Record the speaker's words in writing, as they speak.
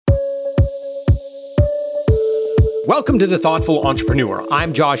Welcome to The Thoughtful Entrepreneur.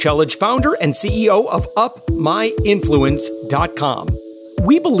 I'm Josh Elledge, founder and CEO of UpMyInfluence.com.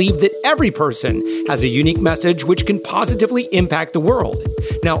 We believe that every person has a unique message which can positively impact the world.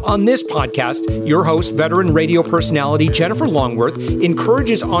 Now, on this podcast, your host, veteran radio personality Jennifer Longworth,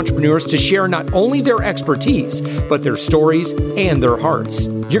 encourages entrepreneurs to share not only their expertise, but their stories and their hearts.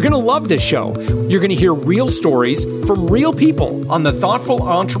 You're going to love this show. You're going to hear real stories from real people on The Thoughtful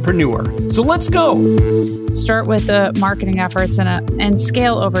Entrepreneur. So let's go. Start with the marketing efforts and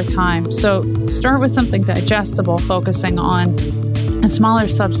scale over time. So start with something digestible, focusing on a smaller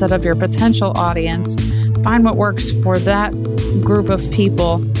subset of your potential audience. Find what works for that group of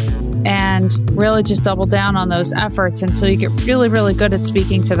people and really just double down on those efforts until you get really, really good at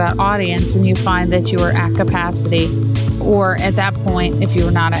speaking to that audience and you find that you are at capacity. Or at that point, if you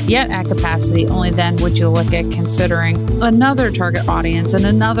are not yet at capacity, only then would you look at considering another target audience and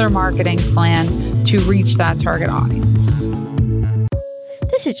another marketing plan to reach that target audience.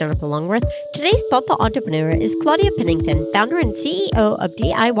 This is Jennifer Longworth. Today's thoughtful entrepreneur is Claudia Pennington, founder and CEO of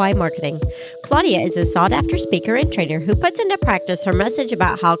DIY Marketing. Claudia is a sought-after speaker and trainer who puts into practice her message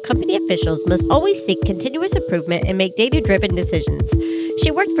about how company officials must always seek continuous improvement and make data-driven decisions.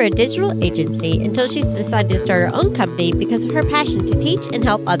 She worked for a digital agency until she decided to start her own company because of her passion to teach and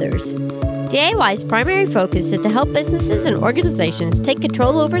help others. DIY's primary focus is to help businesses and organizations take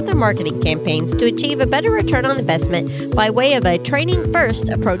control over their marketing campaigns to achieve a better return on investment by way of a training-first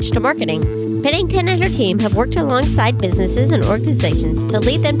approach to marketing. Pennington and her team have worked alongside businesses and organizations to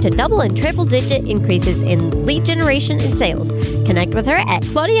lead them to double and triple-digit increases in lead generation and sales. Connect with her at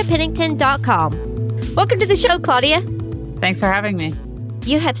claudiapennington.com. Welcome to the show, Claudia. Thanks for having me.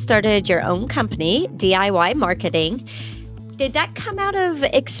 You have started your own company, DIY Marketing. Did that come out of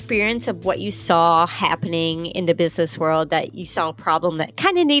experience of what you saw happening in the business world, that you saw a problem that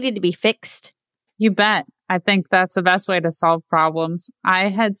kind of needed to be fixed? You bet. I think that's the best way to solve problems. I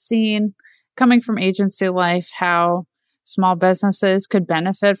had seen, coming from agency life, how small businesses could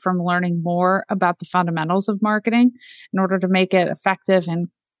benefit from learning more about the fundamentals of marketing in order to make it effective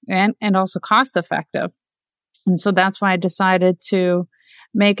and also cost effective. And so that's why I decided to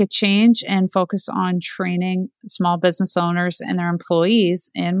make a change and focus on training small business owners and their employees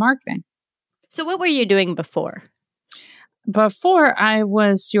in marketing. So what were you doing before? Before, I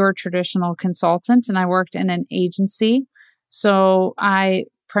was your traditional consultant and I worked in an agency. So I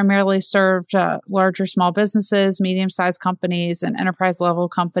primarily served larger small businesses, medium-sized companies, and enterprise-level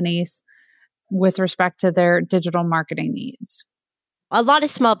companies with respect to their digital marketing needs. A lot of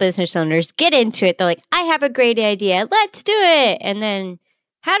small business owners get into it. They're like, I have a great idea. Let's do it. And then,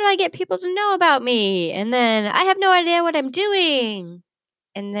 how do I get people to know about me? And then I have no idea what I'm doing.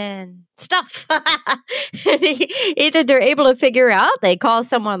 And then stuff. Either they're able to figure out, they call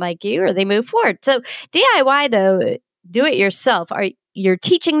someone like you, or they move forward. So DIY, though, do it yourself. You're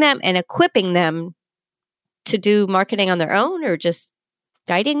teaching them and equipping them to do marketing on their own, or just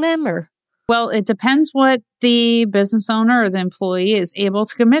guiding them, or? Well, it depends what the business owner or the employee is able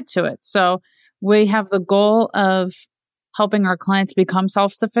to commit to it. So we have the goal of helping our clients become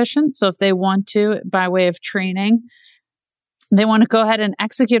self-sufficient. So if they want to, by way of training, they want to go ahead and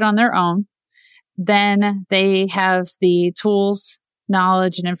execute on their own, then they have the tools,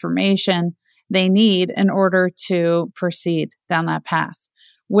 knowledge, and information they need in order to proceed down that path.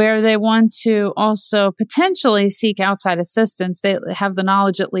 Where they want to also potentially seek outside assistance, they have the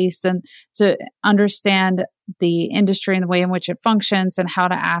knowledge at least and to understand the industry and the way in which it functions and how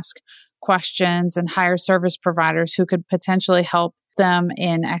to ask questions and hire service providers who could potentially help them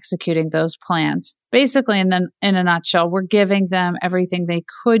in executing those plans. Basically, in a nutshell, we're giving them everything they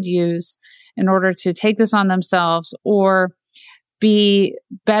could use in order to take this on themselves or be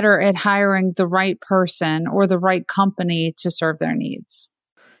better at hiring the right person or the right company to serve their needs.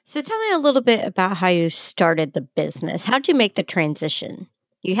 So tell me a little bit about how you started the business. How did you make the transition?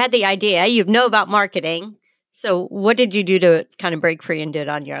 You had the idea, you know about marketing. So what did you do to kind of break free and do it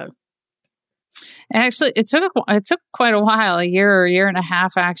on your own? Actually, it took quite a while, a year and a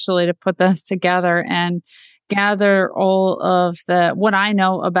half actually, to put this together and gather all of what I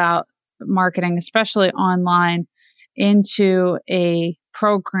know about marketing, especially online, into a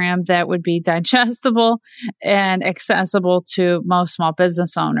program that would be digestible and accessible to most small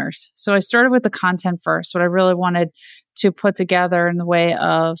business owners. So I started with the content first. What I really wanted to put together in the way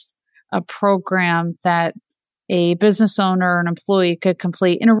of a program that a business owner or an employee could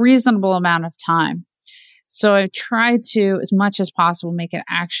complete in a reasonable amount of time. So I tried to, as much as possible, make it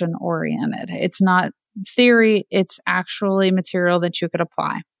action-oriented. It's not theory, it's actually material that you could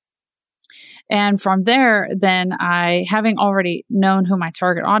apply. And from there, then having already known who my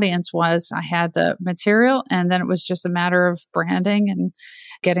target audience was, I had the material, and then it was just a matter of branding and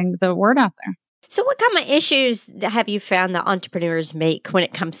getting the word out there. So what kind of issues have you found that entrepreneurs make when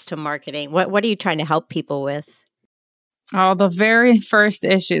it comes to marketing? What are you trying to help people with? Oh, the very first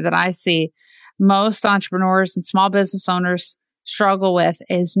issue that I see most entrepreneurs and small business owners struggle with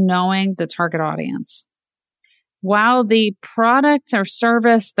is knowing the target audience. While the product or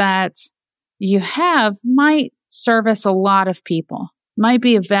service that you have might service a lot of people, might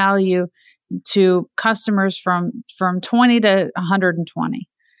be of value to customers from 20 to 120.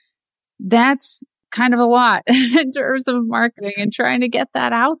 That's kind of a lot in terms of marketing and trying to get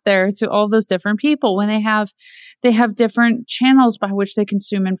that out there to all those different people when they have different channels by which they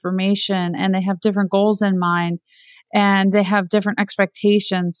consume information, and they have different goals in mind, and they have different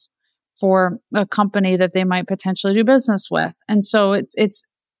expectations for a company that they might potentially do business with. And so it's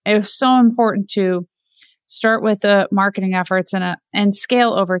so important to start with the marketing efforts and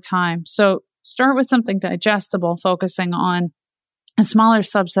scale over time. So start with something digestible, focusing on a smaller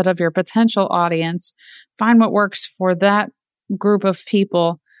subset of your potential audience, find what works for that group of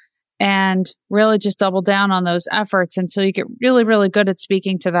people, and really just double down on those efforts until you get really, really good at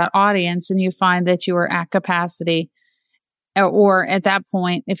speaking to that audience and you find that you are at capacity. Or at that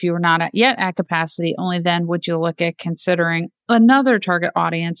point, if you were not yet at capacity, only then would you look at considering another target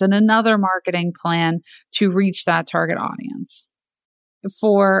audience and another marketing plan to reach that target audience.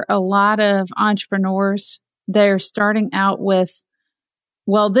 For a lot of entrepreneurs, they're starting out with,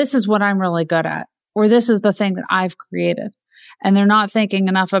 well, this is what I'm really good at, or this is the thing that I've created. And they're not thinking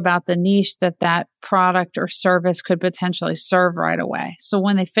enough about the niche that product or service could potentially serve right away. So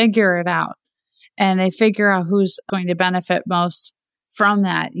when they figure it out and they figure out who's going to benefit most from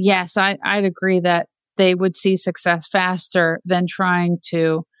that, yes, I'd agree that they would see success faster than trying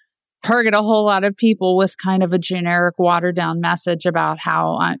to target a whole lot of people with kind of a generic watered down message about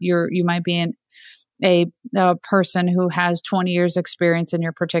how you might be a person who has 20 years experience in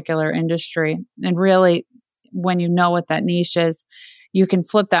your particular industry. And really, when you know what that niche is, you can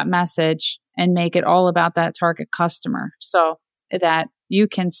flip that message and make it all about that target customer. So that you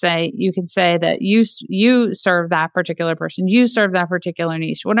can say that you serve that particular person, you serve that particular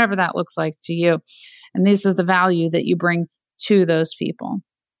niche, whatever that looks like to you. And this is the value that you bring to those people.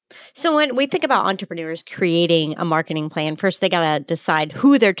 So when we think about entrepreneurs creating a marketing plan, first they got to decide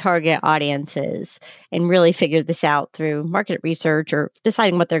who their target audience and really figure this out through market research or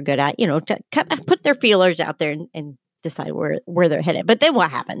deciding what they're good at, to put their feelers out there and decide where they're headed. But then what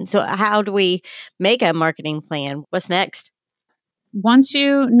happens? So how do we make a marketing plan? What's next? Once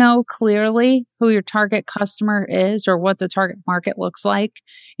you know clearly who your target customer is or what the target market looks like,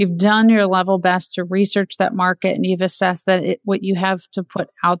 you've done your level best to research that market and you've assessed that what you have to put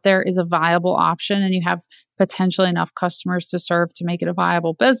out there is a viable option and you have potentially enough customers to serve to make it a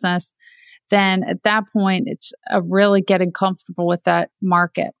viable business, then at that point, it's really getting comfortable with that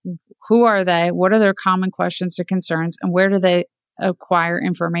market. Who are they? What are their common questions or concerns? And where do they acquire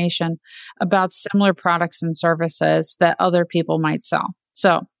information about similar products and services that other people might sell?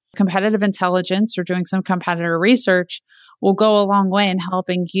 So competitive intelligence or doing some competitor research will go a long way in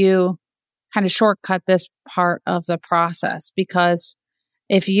helping you kind of shortcut this part of the process, because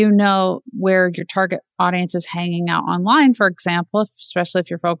if you know where your target audience is hanging out online, for example, especially if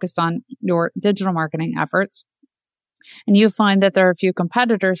you're focused on your digital marketing efforts, and you find that there are a few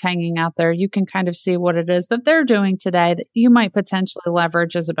competitors hanging out there, you can kind of see what it is that they're doing today that you might potentially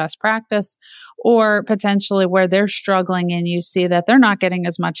leverage as a best practice, or potentially where they're struggling and you see that they're not getting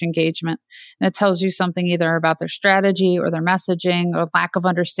as much engagement. And it tells you something either about their strategy or their messaging or lack of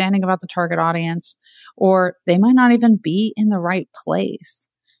understanding about the target audience, or they might not even be in the right place.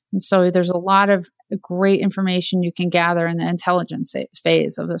 And so there's a lot of great information you can gather in the intelligence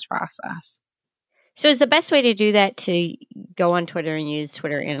phase of this process. So is the best way to do that to go on Twitter and use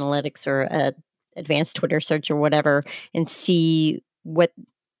Twitter analytics or advanced Twitter search or whatever and use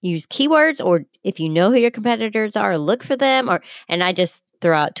keywords, or if you know who your competitors are, look for them, and I just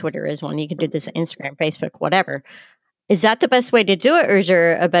throw out Twitter as one. You can do this on Instagram, Facebook, whatever. Is that the best way to do it, or is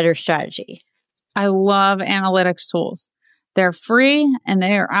there a better strategy? I love analytics tools. They're free and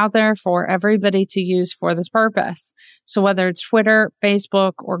they are out there for everybody to use for this purpose. So whether it's Twitter,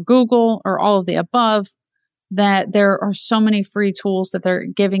 Facebook, or Google, or all of the above, that there are so many free tools that they're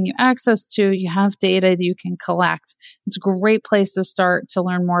giving you access to. You have data that you can collect. It's a great place to start to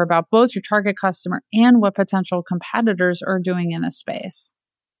learn more about both your target customer and what potential competitors are doing in this space.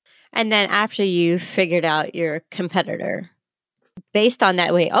 And then after you figured out your competitor, based on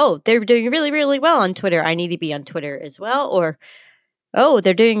that way, they're doing really, really well on Twitter, I need to be on Twitter as well? Or oh,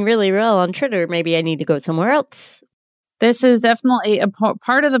 they're doing really well on Twitter. Maybe I need to go somewhere else. This is definitely a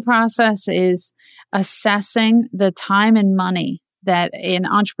part of the process is assessing the time and money that an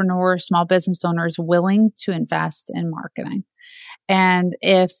entrepreneur, small business owner is willing to invest in marketing. And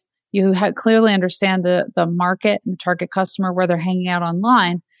if you clearly understand the market and the target customer, where they're hanging out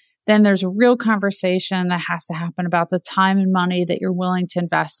online, then there's a real conversation that has to happen about the time and money that you're willing to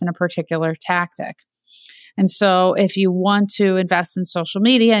invest in a particular tactic. And so if you want to invest in social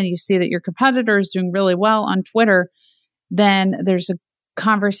media and you see that your competitor is doing really well on Twitter, then there's a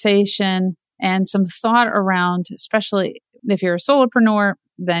conversation and some thought around, especially if you're a solopreneur,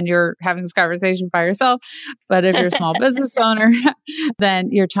 then you're having this conversation by yourself. But if you're a small business owner, then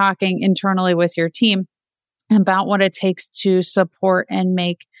you're talking internally with your team about what it takes to support and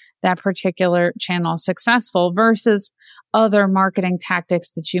make that particular channel successful versus other marketing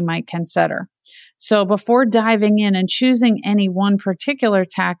tactics that you might consider. So before diving in and choosing any one particular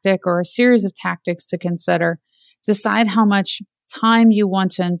tactic or a series of tactics to consider, decide how much time you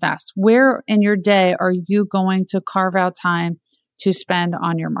want to invest. Where in your day are you going to carve out time to spend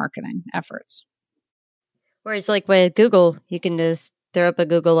on your marketing efforts? Whereas like with Google, you can just throw up a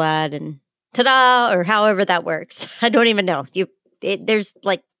Google ad and ta-da, or however that works. I don't even know. There's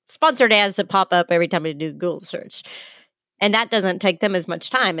like sponsored ads that pop up every time you do Google search. And that doesn't take them as much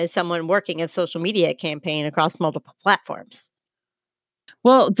time as someone working a social media campaign across multiple platforms.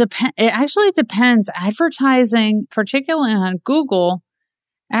 Well, it actually depends. Advertising, particularly on Google,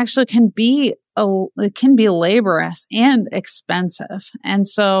 actually can be laborious and expensive. And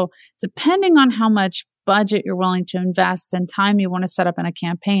so depending on how much budget you're willing to invest and time you want to set up in a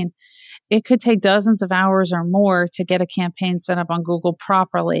campaign, it could take dozens of hours or more to get a campaign set up on Google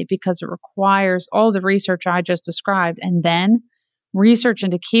properly because it requires all the research I just described and then research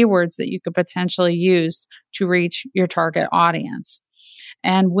into keywords that you could potentially use to reach your target audience.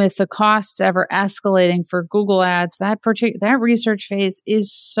 And with the costs ever escalating for Google ads, that research phase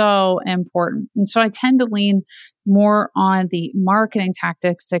is so important. And so I tend to lean more on the marketing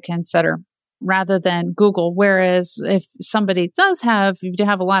tactics to consider rather than Google. Whereas if somebody you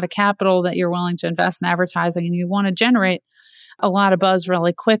have a lot of capital that you're willing to invest in advertising and you want to generate a lot of buzz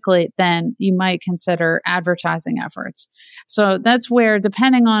really quickly, then you might consider advertising efforts. So that's where,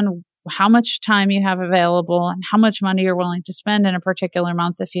 depending on how much time you have available and how much money you're willing to spend in a particular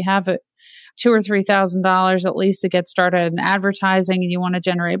month, if you have $2,000 or $3,000 at least to get started in advertising and you want to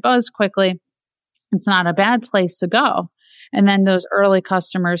generate buzz quickly, it's not a bad place to go. And then those early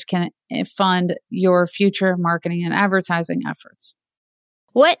customers can fund your future marketing and advertising efforts.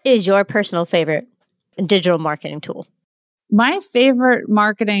 What is your personal favorite digital marketing tool? My favorite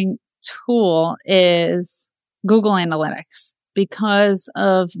marketing tool is Google Analytics because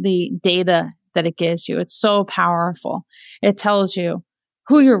of the data that it gives you. It's so powerful. It tells you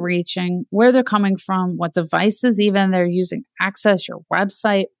who you're reaching, where they're coming from, what devices even they're using to access your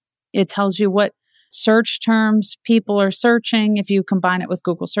website. It tells you what search terms people are searching if you combine it with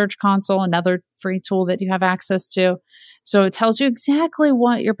Google Search Console, another free tool that you have access to. So it tells you exactly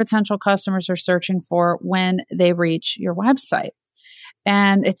what your potential customers are searching for when they reach your website.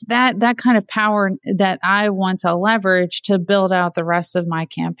 And it's that kind of power that I want to leverage to build out the rest of my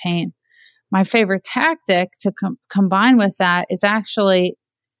campaign. My favorite tactic to combine with that is actually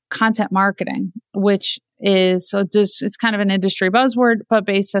content marketing, which is it's kind of an industry buzzword, but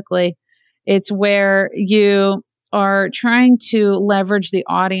basically it's where you are trying to leverage the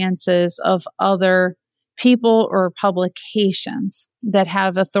audiences of other people or publications that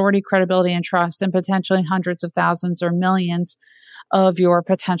have authority, credibility, and trust, and potentially hundreds of thousands or millions of your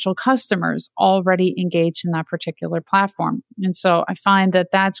potential customers already engaged in that particular platform. And so I find that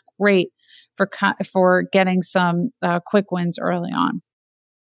that's great for getting some quick wins early on.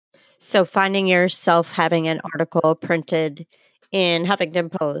 So finding yourself having an article printed in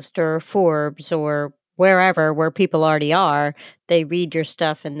Huffington Post or Forbes or wherever where people already are, they read your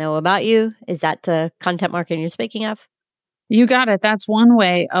stuff and know about you. Is that the content marketing you're speaking of? You got it. That's one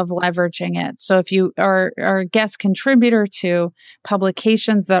way of leveraging it. So if you are a guest contributor to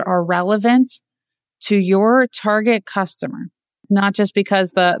publications that are relevant to your target customer, not just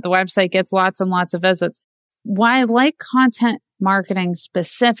because the website gets lots and lots of visits. Why I like content marketing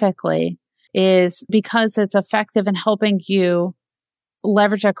specifically is because it's effective in helping you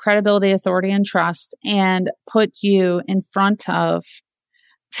leverage that credibility, authority, and trust and put you in front of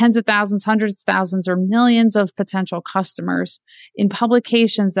tens of thousands, hundreds of thousands, or millions of potential customers in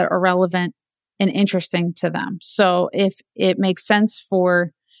publications that are relevant and interesting to them. So if it makes sense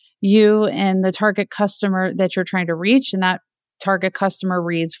for you and the target customer that you're trying to reach in that target customer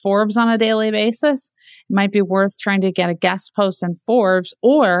reads Forbes on a daily basis, it might be worth trying to get a guest post in Forbes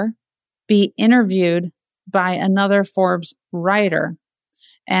or be interviewed by another Forbes writer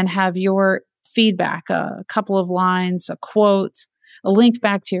and have your feedback, a couple of lines, a quote, a link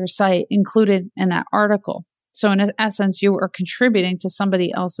back to your site included in that article. So in essence, you are contributing to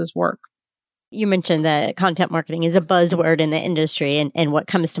somebody else's work. You mentioned that content marketing is a buzzword in the industry, and what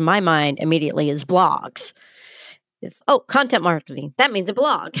comes to my mind immediately is blogs. Content marketing, that means a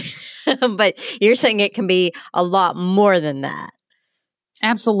blog. But you're saying it can be a lot more than that.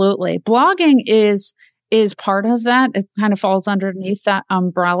 Absolutely. Blogging is part of that. It kind of falls underneath that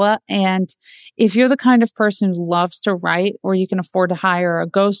umbrella. And if you're the kind of person who loves to write, or you can afford to hire a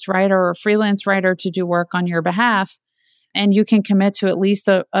ghost writer or a freelance writer to do work on your behalf, and you can commit to at least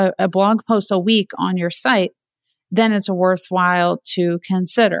a blog post a week on your site, then it's worthwhile to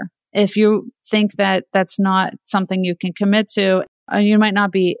consider. If you think that that's not something you can commit to, you might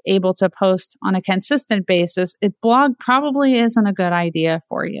not be able to post on a consistent basis, blog probably isn't a good idea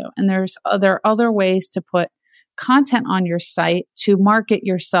for you. And there are other ways to put content on your site to market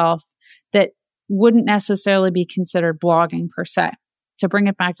yourself that wouldn't necessarily be considered blogging per se. To bring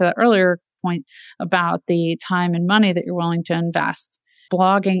it back to the earlier point about the time and money that you're willing to invest,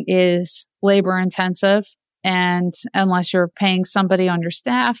 blogging is labor intensive. And unless you're paying somebody on your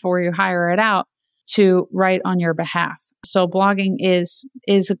staff or you hire it out to write on your behalf. So blogging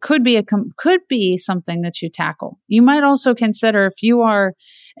could be something that you tackle. You might also consider, if you are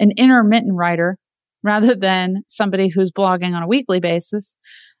an intermittent writer rather than somebody who's blogging on a weekly basis,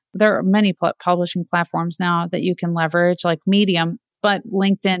 there are many publishing platforms now that you can leverage, like Medium, but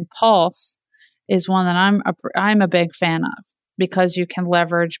LinkedIn Pulse is one that I'm a big fan of, because you can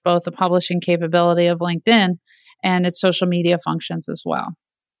leverage both the publishing capability of LinkedIn and its social media functions as well.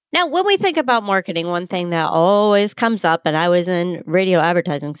 Now, when we think about marketing, one thing that always comes up, and I was in radio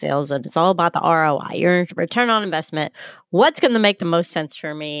advertising sales, and it's all about the ROI, your return on investment. What's going to make the most sense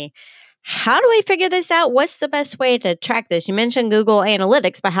for me? How do I figure this out? What's the best way to track this? You mentioned Google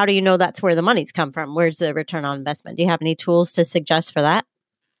Analytics, but how do you know that's where the money's come from? Where's the return on investment? Do you have any tools to suggest for that?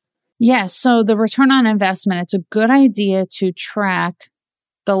 Yes. So the return on investment, it's a good idea to track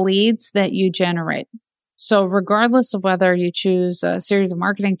the leads that you generate. So regardless of whether you choose a series of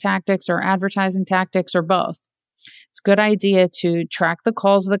marketing tactics or advertising tactics or both, it's a good idea to track the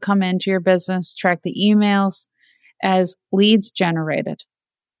calls that come into your business, track the emails as leads generated.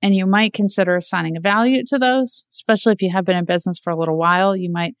 And you might consider assigning a value to those, especially if you have been in business for a little while.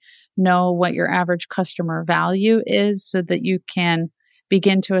 You might know what your average customer value is so that you can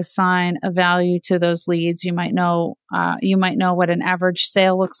begin to assign a value to those leads. You might know what an average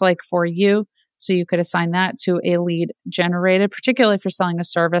sale looks like for you. So you could assign that to a lead generated, particularly if you're selling a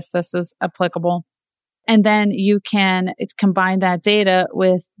service, this is applicable. And then you can combine that data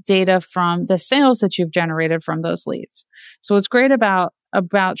with data from the sales that you've generated from those leads. So what's great about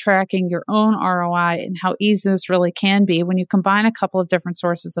tracking your own ROI and how easy this really can be when you combine a couple of different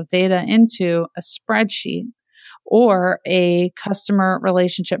sources of data into a spreadsheet or a customer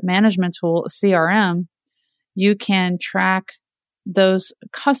relationship management tool, a CRM, you can track those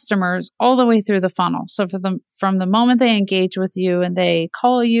customers all the way through the funnel. So from the moment they engage with you and they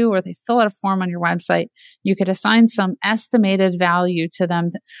call you or they fill out a form on your website, you could assign some estimated value to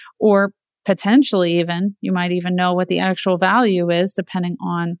them, or potentially even, you might even know what the actual value is depending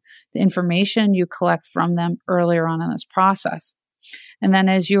on the information you collect from them earlier on in this process. And then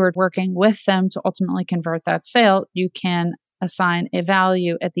as you are working with them to ultimately convert that sale, you can assign a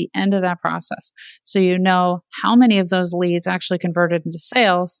value at the end of that process. So you know how many of those leads actually converted into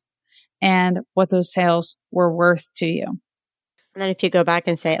sales and what those sales were worth to you. And then if you go back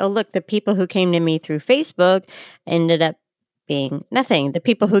and say, oh, look, the people who came to me through Facebook ended up being nothing. The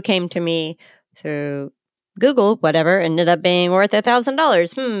people who came to me through Google, whatever, ended up being worth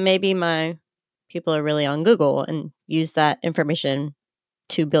 $1,000. Maybe my people are really on Google, and use that information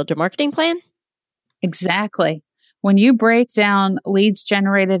to build your marketing plan? Exactly. When you break down leads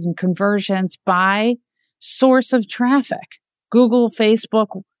generated and conversions by source of traffic, Google,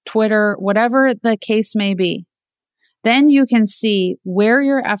 Facebook, Twitter, whatever the case may be, then you can see where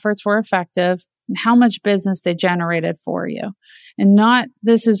your efforts were effective and how much business they generated for you. And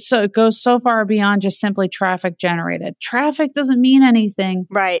it goes so far beyond just simply traffic generated. Traffic doesn't mean anything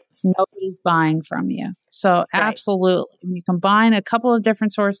right if nobody's buying from you. So absolutely, when you combine a couple of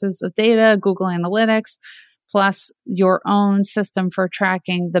different sources of data, Google Analytics, plus your own system for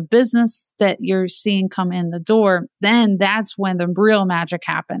tracking the business that you're seeing come in the door, then that's when the real magic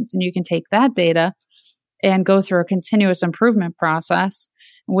happens. And you can take that data and go through a continuous improvement process.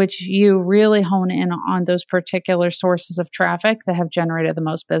 which you really hone in on those particular sources of traffic that have generated the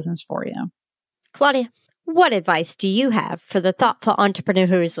most business for you. Claudia, what advice do you have for the thoughtful entrepreneur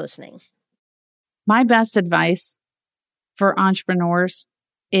who is listening? My best advice for entrepreneurs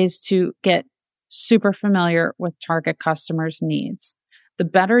is to get super familiar with target customers' needs. The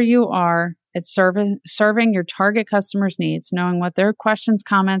better you are at serving your target customers' needs, knowing what their questions,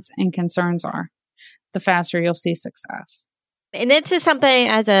 comments, and concerns are, the faster you'll see success. And this is something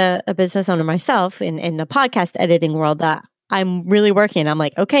as a business owner myself in the podcast editing world that I'm really working. I'm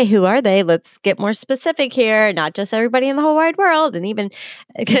like, okay, who are they? Let's get more specific here. Not just everybody in the whole wide world. And even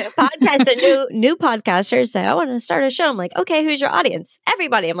podcasts and new podcasters say, I want to start a show. I'm like, okay, who's your audience?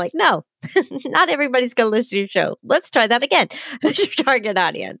 Everybody. I'm like, no, not everybody's going to listen to your show. Let's try that again. Who's your target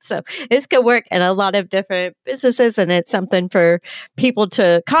audience? So this could work in a lot of different businesses. And it's something for people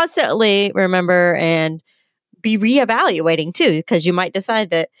to constantly remember and be reevaluating too, because you might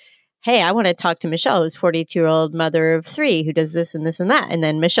decide that, hey, I want to talk to Michelle, who's a 42-year-old mother of 3 who does this and this and that. And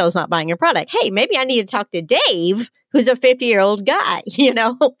then Michelle's not buying your product. Hey, maybe I need to talk to Dave, who's a 50-year-old guy,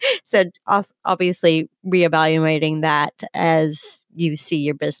 So obviously reevaluating that as you see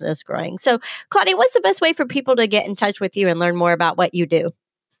your business growing. So Claudia, what's the best way for people to get in touch with you and learn more about what you do?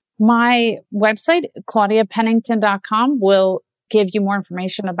 My website, claudiapennington.com, will give you more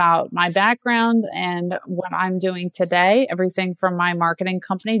information about my background and what I'm doing today, everything from my marketing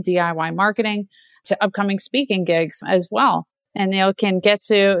company, DIY Marketing, to upcoming speaking gigs as well. And you can get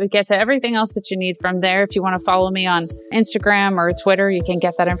to everything else that you need from there. If you want to follow me on Instagram or Twitter, you can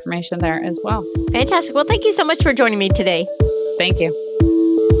get that information there as well. Fantastic. Well, thank you so much for joining me today. Thank you.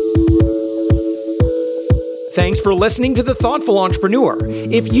 Thanks for listening to The Thoughtful Entrepreneur.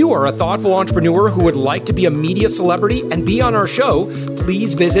 If you are a thoughtful entrepreneur who would like to be a media celebrity and be on our show,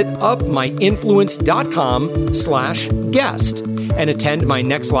 please visit upmyinfluence.com/guest and attend my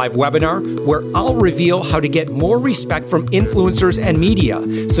next live webinar where I'll reveal how to get more respect from influencers and media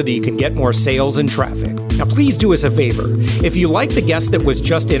so that you can get more sales and traffic. Now, please do us a favor. If you like the guest that was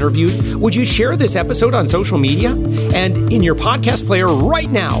just interviewed, would you share this episode on social media? And in your podcast player right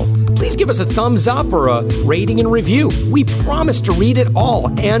now, please give us a thumbs up or a rating and review. We promise to read it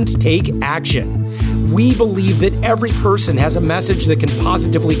all and take action. We believe that every person has a message that can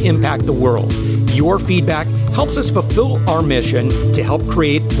positively impact the world. Your feedback helps us fulfill our mission to help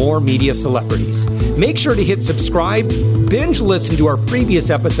create more media celebrities. Make sure to hit subscribe, binge listen to our previous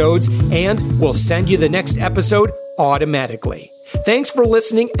episodes, and we'll send you the next episode automatically. Thanks for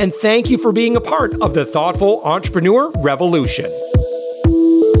listening, and thank you for being a part of the Thoughtful Entrepreneur Revolution.